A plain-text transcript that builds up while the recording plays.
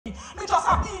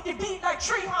beat the beat like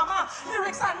tree hammer.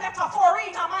 Lyrics and metaphor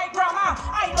in my grammar.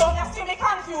 I don't see me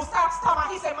confused, start stammer.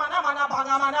 He say mana mana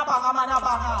banga, mana banga, mana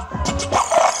banga.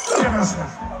 Behave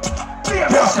yourself.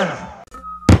 Behave yourself.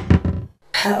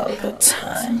 Pelpa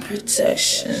time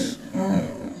protection.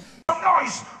 Some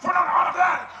noise for none all of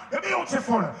that. The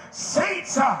beautiful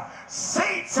SITA,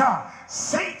 SITA,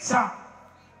 SITA.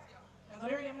 You gonna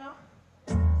hear him now?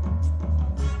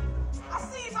 I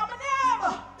see it on my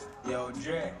name. Yo,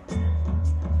 Dre.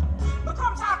 But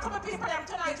come talk to the people them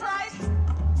tonight, right?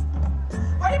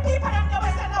 But the people them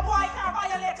never say no boy can't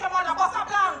violate your mother, bust a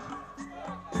blank.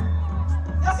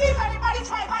 You see if anybody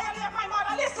try violate my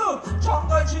mother, listen.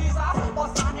 Jungle Jesus,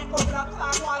 bust a neck up black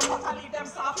flag, while butter leave them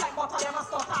soft like butter them a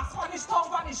stutter. Spanish tongue,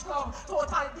 vanish tongue,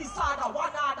 total disorder,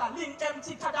 one order, link them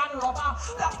thicker than rubber.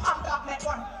 Black pan black make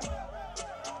one.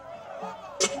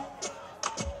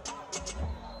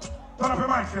 Turn up your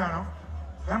mic here now.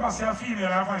 Remember, say a female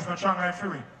and voice not strong like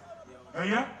Fury. You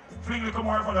hear? Fling little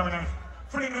more for them in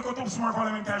fling little tubes more for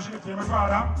them in cash it to my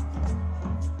father.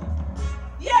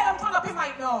 Yeah, them turn up your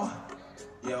mic now.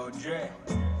 Yo, Dre.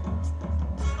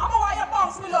 I'm why you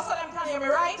bounce me low so them can hear me,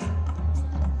 right?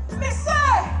 Me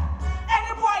say,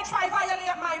 any boy try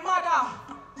violate my mother.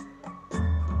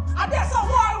 And there's a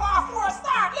World War IV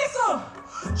start, listen.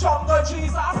 Jungle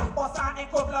Jesus, bust an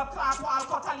echo blood clot, wall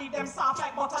cutter, leave them soft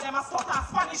like butter, them a stutter.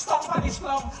 Spanish tongue, Spanish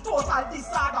tongue, total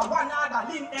disorder, one order,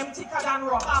 link them thicker than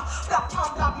rubber. Black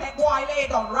pan black make boy lay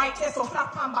down, right there, so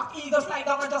flat pan back, eagle fly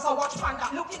down and just a watch panda.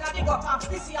 Looking at the gutter,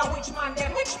 we see a which man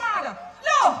then, which man?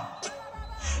 No!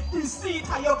 This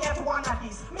SITA, you get one of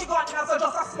these. Me gun as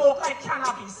just a smoke like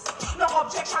cannabis. No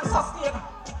objection sustained.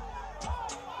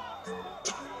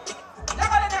 Now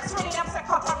go the next one, them say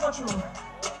cut and go through.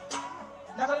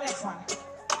 Now go the next one.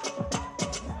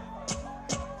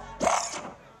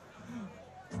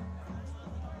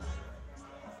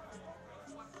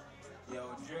 Yo,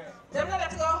 Dre. Them not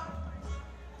let go.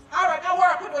 Alright, now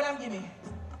work with what them give me.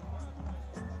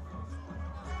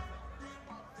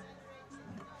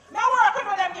 Now work with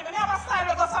what them give me. Me have a style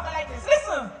that goes something like this.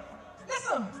 Listen.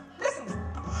 Listen. Listen.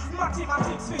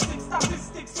 Mathematics, physics,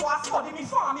 statistics. So I study me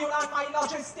formula and my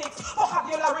logistics.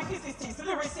 Vocabulary, physicists,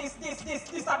 lyricists,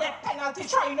 this are that penalty.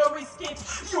 Trying to risk it.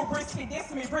 You brisk me,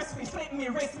 this me, brisk me, flip me,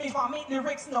 wrist me, vomit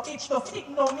lyrics, no itch, no stick,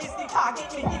 no miss the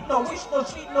target me, hit no wish, no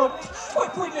cheat, no glitch.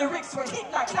 Quick with lyrics, we hit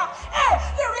like that. Hey,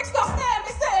 lyrics don't stand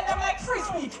me, say them like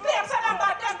frisbee. Them say them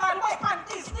bad, wipe and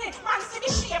Disney. Man see the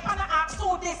shape and I act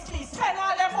so this piece. Spend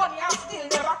all them money and still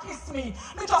never kiss me.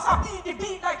 Me just a beat the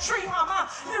beat like tree hammer.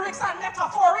 Lyrics and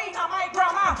metaphor in my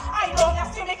grammar. I don't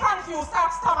see me confused,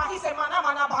 start stammer. He say mana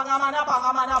mana banga, mana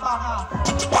banga, mana banga.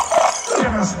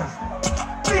 Behave yourself.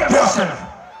 Behave yourself.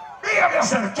 Behave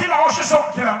yourself. Killer, how she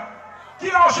sound, killer?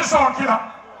 Killer, how she sound, killer?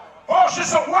 Oh, she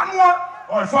sound one more.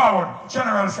 Oh, forward. The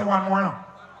general say one more now.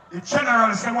 The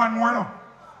general say one more now.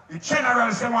 The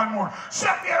general say one more. Say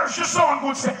here, she sound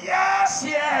good. Say yes,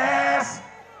 yes.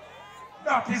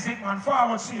 That is it, man.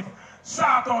 Forward, see.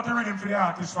 Start out the rhythm for the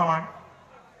artist, man.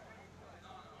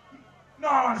 No,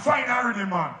 man, find a rhythm,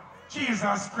 man.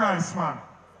 Jesus Christ, man.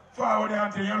 Forward there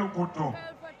until you look good, too.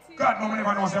 God, no one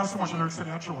ever knows there's so much lyrics in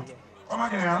your throat. Come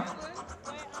again, yeah?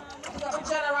 The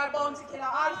General Bounty Killer,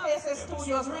 All Faces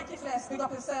Studios, Ricky Flex, big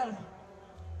up yourself.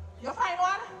 You find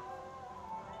one?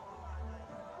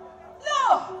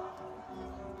 No!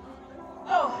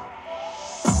 No.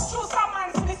 True, some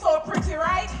man see me so pretty,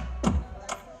 right? Them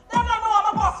don't know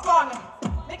I'm a boss gun.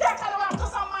 They can't tell you I'm to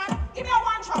some man. Give me a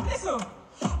one drop, listen.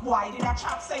 Why did a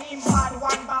chap say him bad?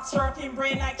 One back shirt him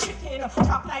brain like chicken.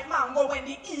 Chop like mango when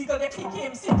the eagle they pick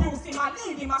him. Seduce him and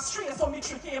lead him astray so me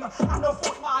trick him. And no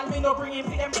football me no bring him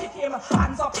for them pick him.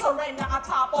 Hands up surrender a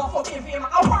top or forgive him.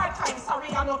 A wild time sorry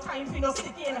and no time for no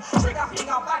sticking. Trigger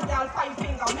finger bad girl 5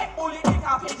 finger. Make bullet pick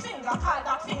off him finger. Call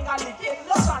that finger licking.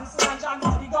 No Johnson and John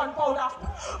the gunpowder.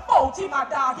 Bout him a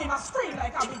dog him a scream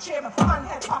like a bitch him. And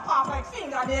head pop off like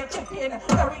fingernail clipping.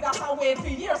 Bury that away for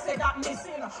years say that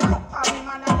missing. Look for him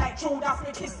and I like Judas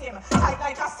me kiss him. Tight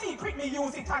like a secret me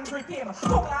use it and grip him. 2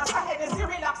 glass ahead is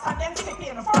relax and then slip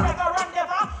him. Forever and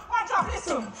ever. One drop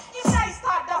listen. His nice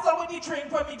start dazzle with the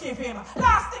drink when we give him.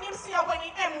 Last thing him see when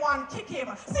he M1 kick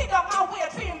him. Sit down and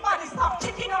wait for him body stop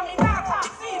kicking on me. Now talk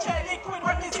CJ liquid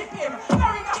when we zip him.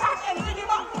 Bury that again with him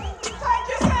up. Thank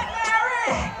you St.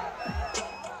 Mary.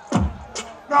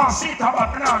 No, SITA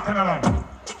bad, me not tell you that.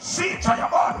 SITA your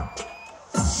body.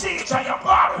 SITA your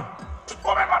body.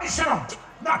 Remember this, you know.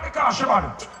 Not because you're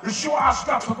bad. The show has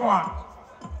got to go on.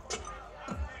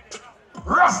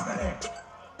 Rasta there.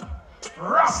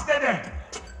 Rasta there.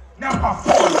 Number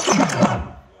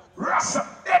 4. Rasta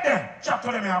there. Chat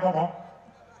to them here, Bobo.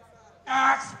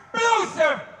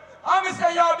 Explosive. I'm going to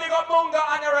say yo, big up Munga,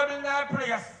 honorable in that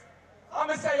place. I'm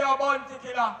going to say yo, Bounty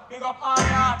Killa, big up all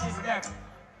the artists them.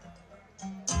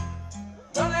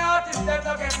 None of the artists them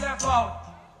don't get left out.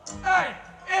 Hey,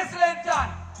 Islington,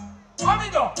 what me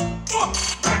do?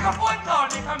 Make a phone call,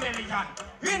 make a million.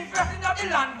 Invest in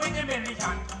the land with the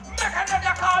million. Make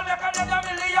another call, make another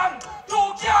million. 2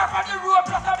 cars on the road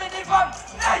plus a minivan.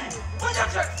 Hey, when you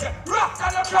check it, rock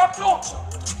and a drop too.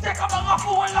 Take a bag of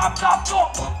phone, laptop too.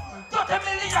 30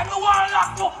 million, no one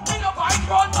lock too. Me no buy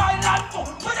ground, buy land too.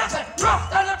 When you say, rock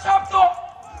and a drop too.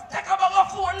 Take a bag of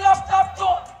phone, laptop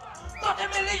too. 30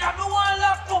 million, no one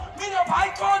lock too. Me no buy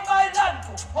ground, buy land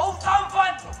too. House and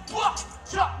van too. What?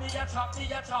 Chop me a chop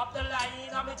the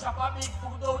line. And me chop a big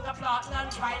food out the plant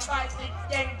and fine by 6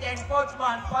 gang punch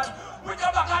man pan. With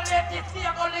your bag of lettuce, see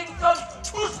a go link son.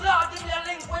 Push lord in the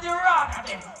link with the rag of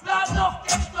them. Lord enough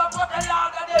catch club but the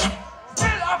log of them.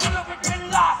 Still have to look at them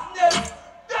last them.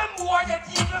 Them boy get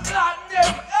even flatten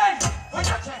them. Hey, when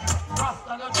you check,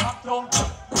 Rasta no chop down.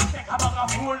 Take a bag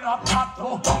of full up top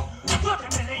too.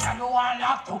 30 million no one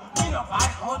lock to. Me no buy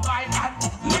out by land.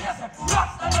 Me just say,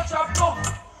 Rasta no chop down.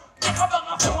 Take a bag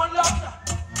of phone laptop.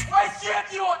 Why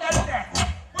straight you out them there?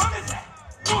 What me say?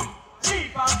 Good.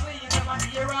 Cheap and clean, them and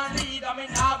hear and lead. I mean,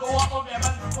 I go up of them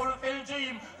and fulfill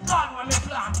dream. Gone when me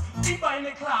plant, deep by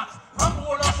me clocks. And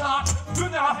hold a shot, do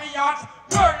not have a yacht.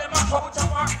 Girl, them a shout to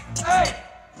work. Hey!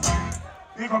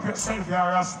 Pick up yourself here,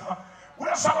 Rasta. We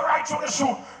just have a right to the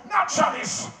show. Not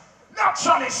chalice. Not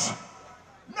chalice.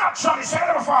 Not chalice. Say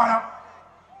it, my father.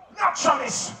 Not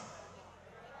chalice.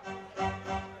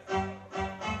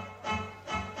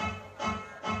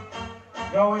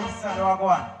 Yo, Winston,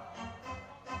 Wagwan.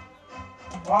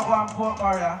 Wagwan, Port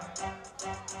Maria.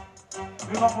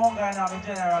 We got Munga and I'm in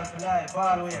general for life,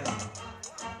 always.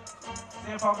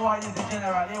 Say if I go and use the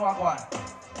general, hey, Wagwan.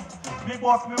 Me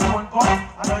boss me own gun,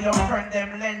 and a young friend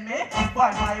them lend me.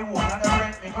 Buy my own and the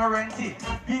rent me go rent it.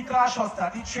 Be cautious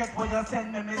that the check when you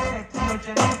send me step to your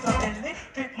genesis suddenly.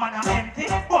 Clip man are empty.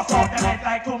 Bust out the head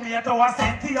like tomato or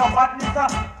centi. Your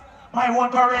badness, my own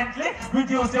currently.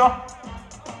 Reduce your...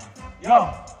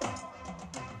 Yo,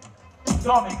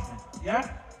 don't mix me,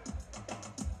 yeah?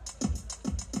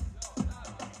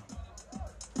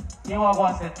 You want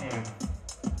one set here.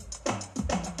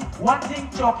 One thing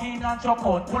chuck in and chuck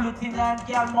out, pull it in and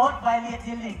girl mouth, violate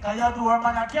the link, and your door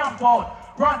man a camp out.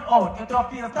 Run out, get your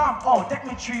face stamp out, take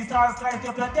me 3 stars, slice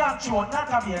up your damn throat, not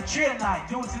a be a train 9,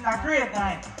 dudes in a grade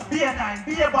 9, be a 9,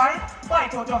 be a bind,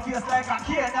 bite out your face like a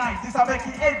K9, this a make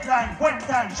the headline, one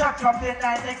time, shot from the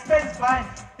 9, expense fine,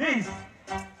 is,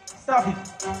 stop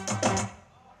it.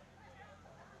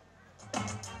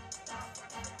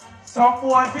 Some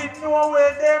boy fit know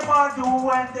what them a do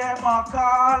when them a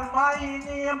call my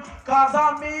name, cause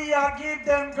of me I give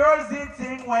them girls the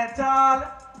thing wet all.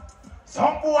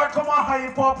 Some boy come a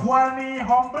hype up while me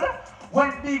humble,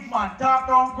 when big man talk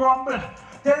don't grumble.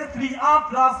 Tell flea and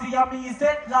flossy and me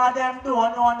settler them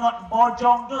don't know nothing about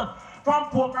jungle. From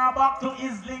Pokemon back to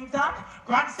Islington,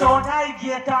 Grandstone,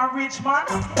 Highgate and Richmond.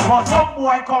 But some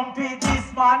boy compete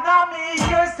this man, and me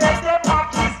here say them a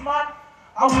kiss man.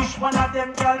 I wish one of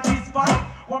them girl fist fun.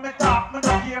 When me talk, me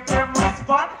don't hear them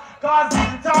respond. Cause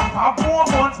in top of 4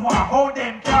 months, want how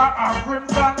them car are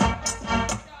crimson.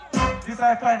 This is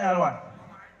the final one.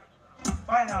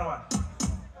 Final one.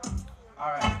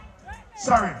 Alright.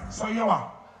 Sorry, so you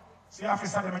are. See,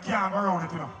 officer them can't go around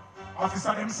it, you know.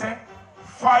 Officer them say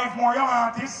 5 more young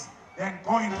artists, then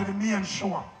go into the main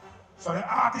show. So the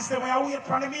artists them will wait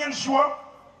for the main show.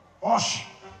 Hush.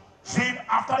 See,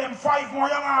 after them 5 more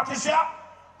young artists here,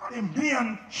 and the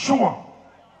main show.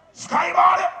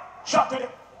 Skyball, chat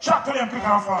to them quick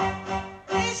and fast.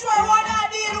 This sure what I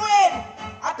deal with.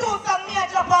 I do some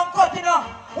major punk cut, you know.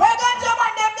 We're going to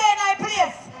man them there in my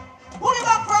place. Pull it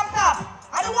back from top.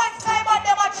 And the one sky bad,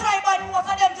 them a try bad. Most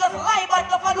of them just lie bad.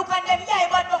 No for look at them lie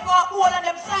bad. No for all of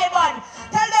them shy bad.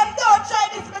 Tell them don't try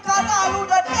this because all who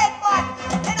don't dead bad.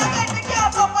 Then I get the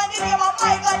gas up and give them a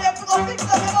mic and them to go fix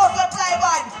them the most fly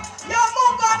bad. Yo,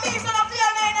 Munga and me, so I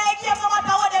feel like I came no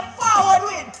matter what them forward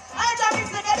with. I just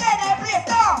miss the day in place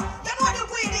down. You know the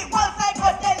greedy, one side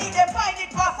got Delhi, them find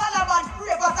it for Salaman,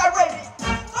 Ravers are ready.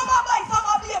 Some are buy, some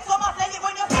are play, some are sell it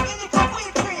when you see it,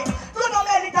 you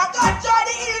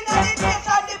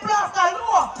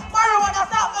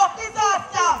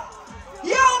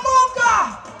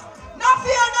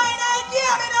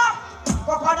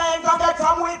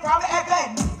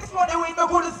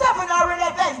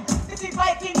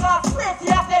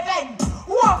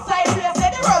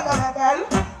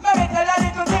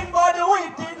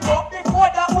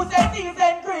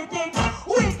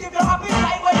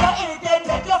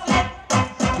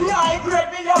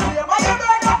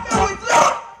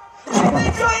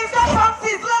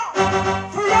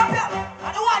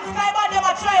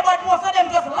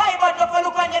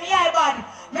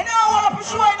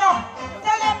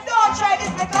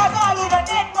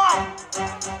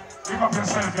Pick up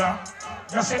yourself, yeah.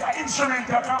 Just say an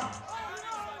instrumental, yeah.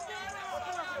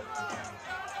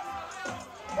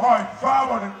 Boy,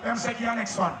 forward, them say your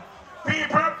next one.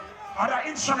 People are the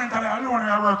instrumental alone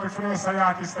I work with for the rest of the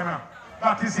artists now.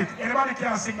 That is it. Anybody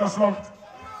can sing those songs.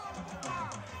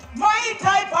 My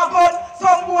type of gun,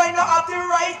 some boy not have the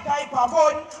right type of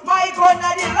gun. My gun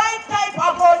are the right type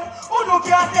of gun. Who no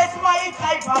can test my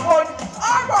type of gun?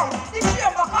 Alright, the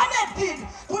chamber connected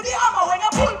to the hammer. When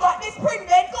you pull back the spring,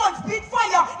 then gun spit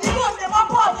fire. The gun them are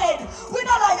parted. We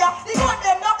no liar. The gun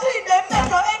them not clean, them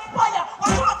make you expire.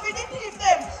 Watch out for the thief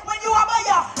them. When you are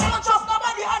buyer, don't trust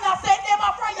nobody and I set them a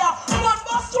fryer. Gun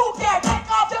bust through care, take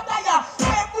off your tire.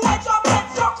 When boy jump and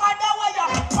stuck on the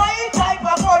wire. My type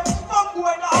of gun, some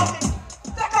boy not have it.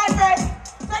 Second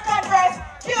verse.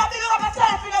 Killer, big up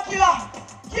yourself, you know, killer.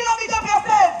 Killer, big up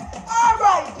yourself.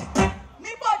 Alright.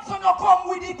 Me bad son no come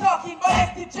with the talking, but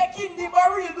let's the check in the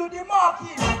barrel, do the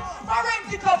marking.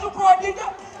 Forensical to prod the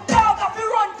dog have to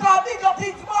run car, big up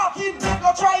things marking.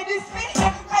 No try this me,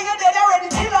 cause you're dead already.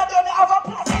 Killer don't have a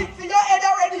plastic for your head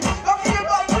already. No feel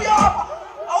bad to your upper.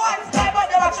 I want to try, but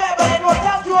never try, but they don't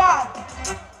thank you all.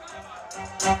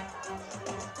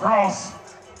 Cross.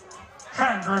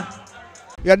 Angry.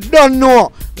 You don't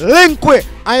know. Link with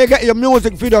and you get your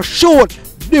music video shoot,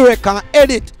 direct and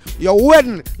edit. Your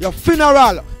wedding, your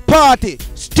funeral, party,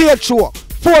 stage show,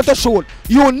 photo shoot,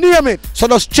 you name it. So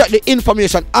just check the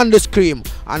information on the screen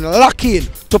and lock in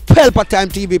to Pelpa Time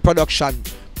TV production.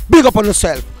 Big up on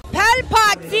yourself.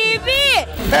 Pelpa TV!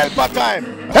 Pelpa Time!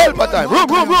 Pelpa Time! Room!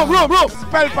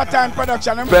 Pelpa Time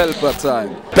production. Pelpa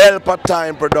Time! Pelpa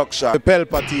Time production.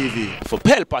 Pelpa TV. For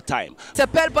Pelpa Time. It's a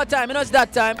Pelpa Time, you know it's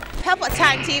that time. Pelpa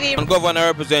Time TV. I'm governor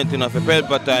representing of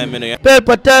Pelpa Time, you know.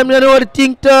 Pelpa Time, you know what the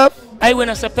thing tough? I when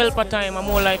I say Pelpa Time, I'm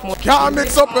more like more. Can't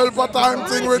mix up Pelpa Time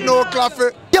thing with no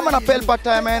coffee. Yeah, man, a Pelpa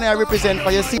Time, and I represent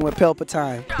for you. See, we're Pelpa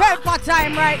Time. Pelpa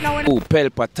Time right now. Oh,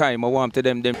 Pelpa Time, I want to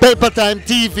them. Pelpa Time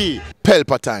TV.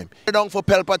 Pelpa Time. Down for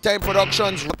Pelpa Time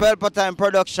Productions. Pelpa Time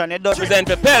production. It does Present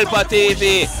for Pelpa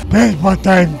TV. Pelpa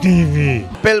Time TV.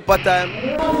 Pelpa Time.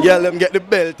 Yeah, let them get the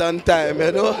belt on time,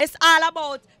 you know. It's all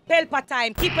about Pelpa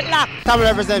Time. Keep it locked. Come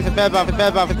represent for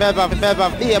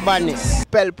Pelpa, be a badness.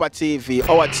 Pelpa TV,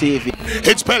 our TV.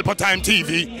 It's Pelpa Time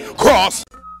TV. Cross.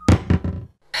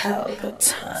 Pelpa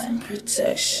Time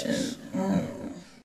protection.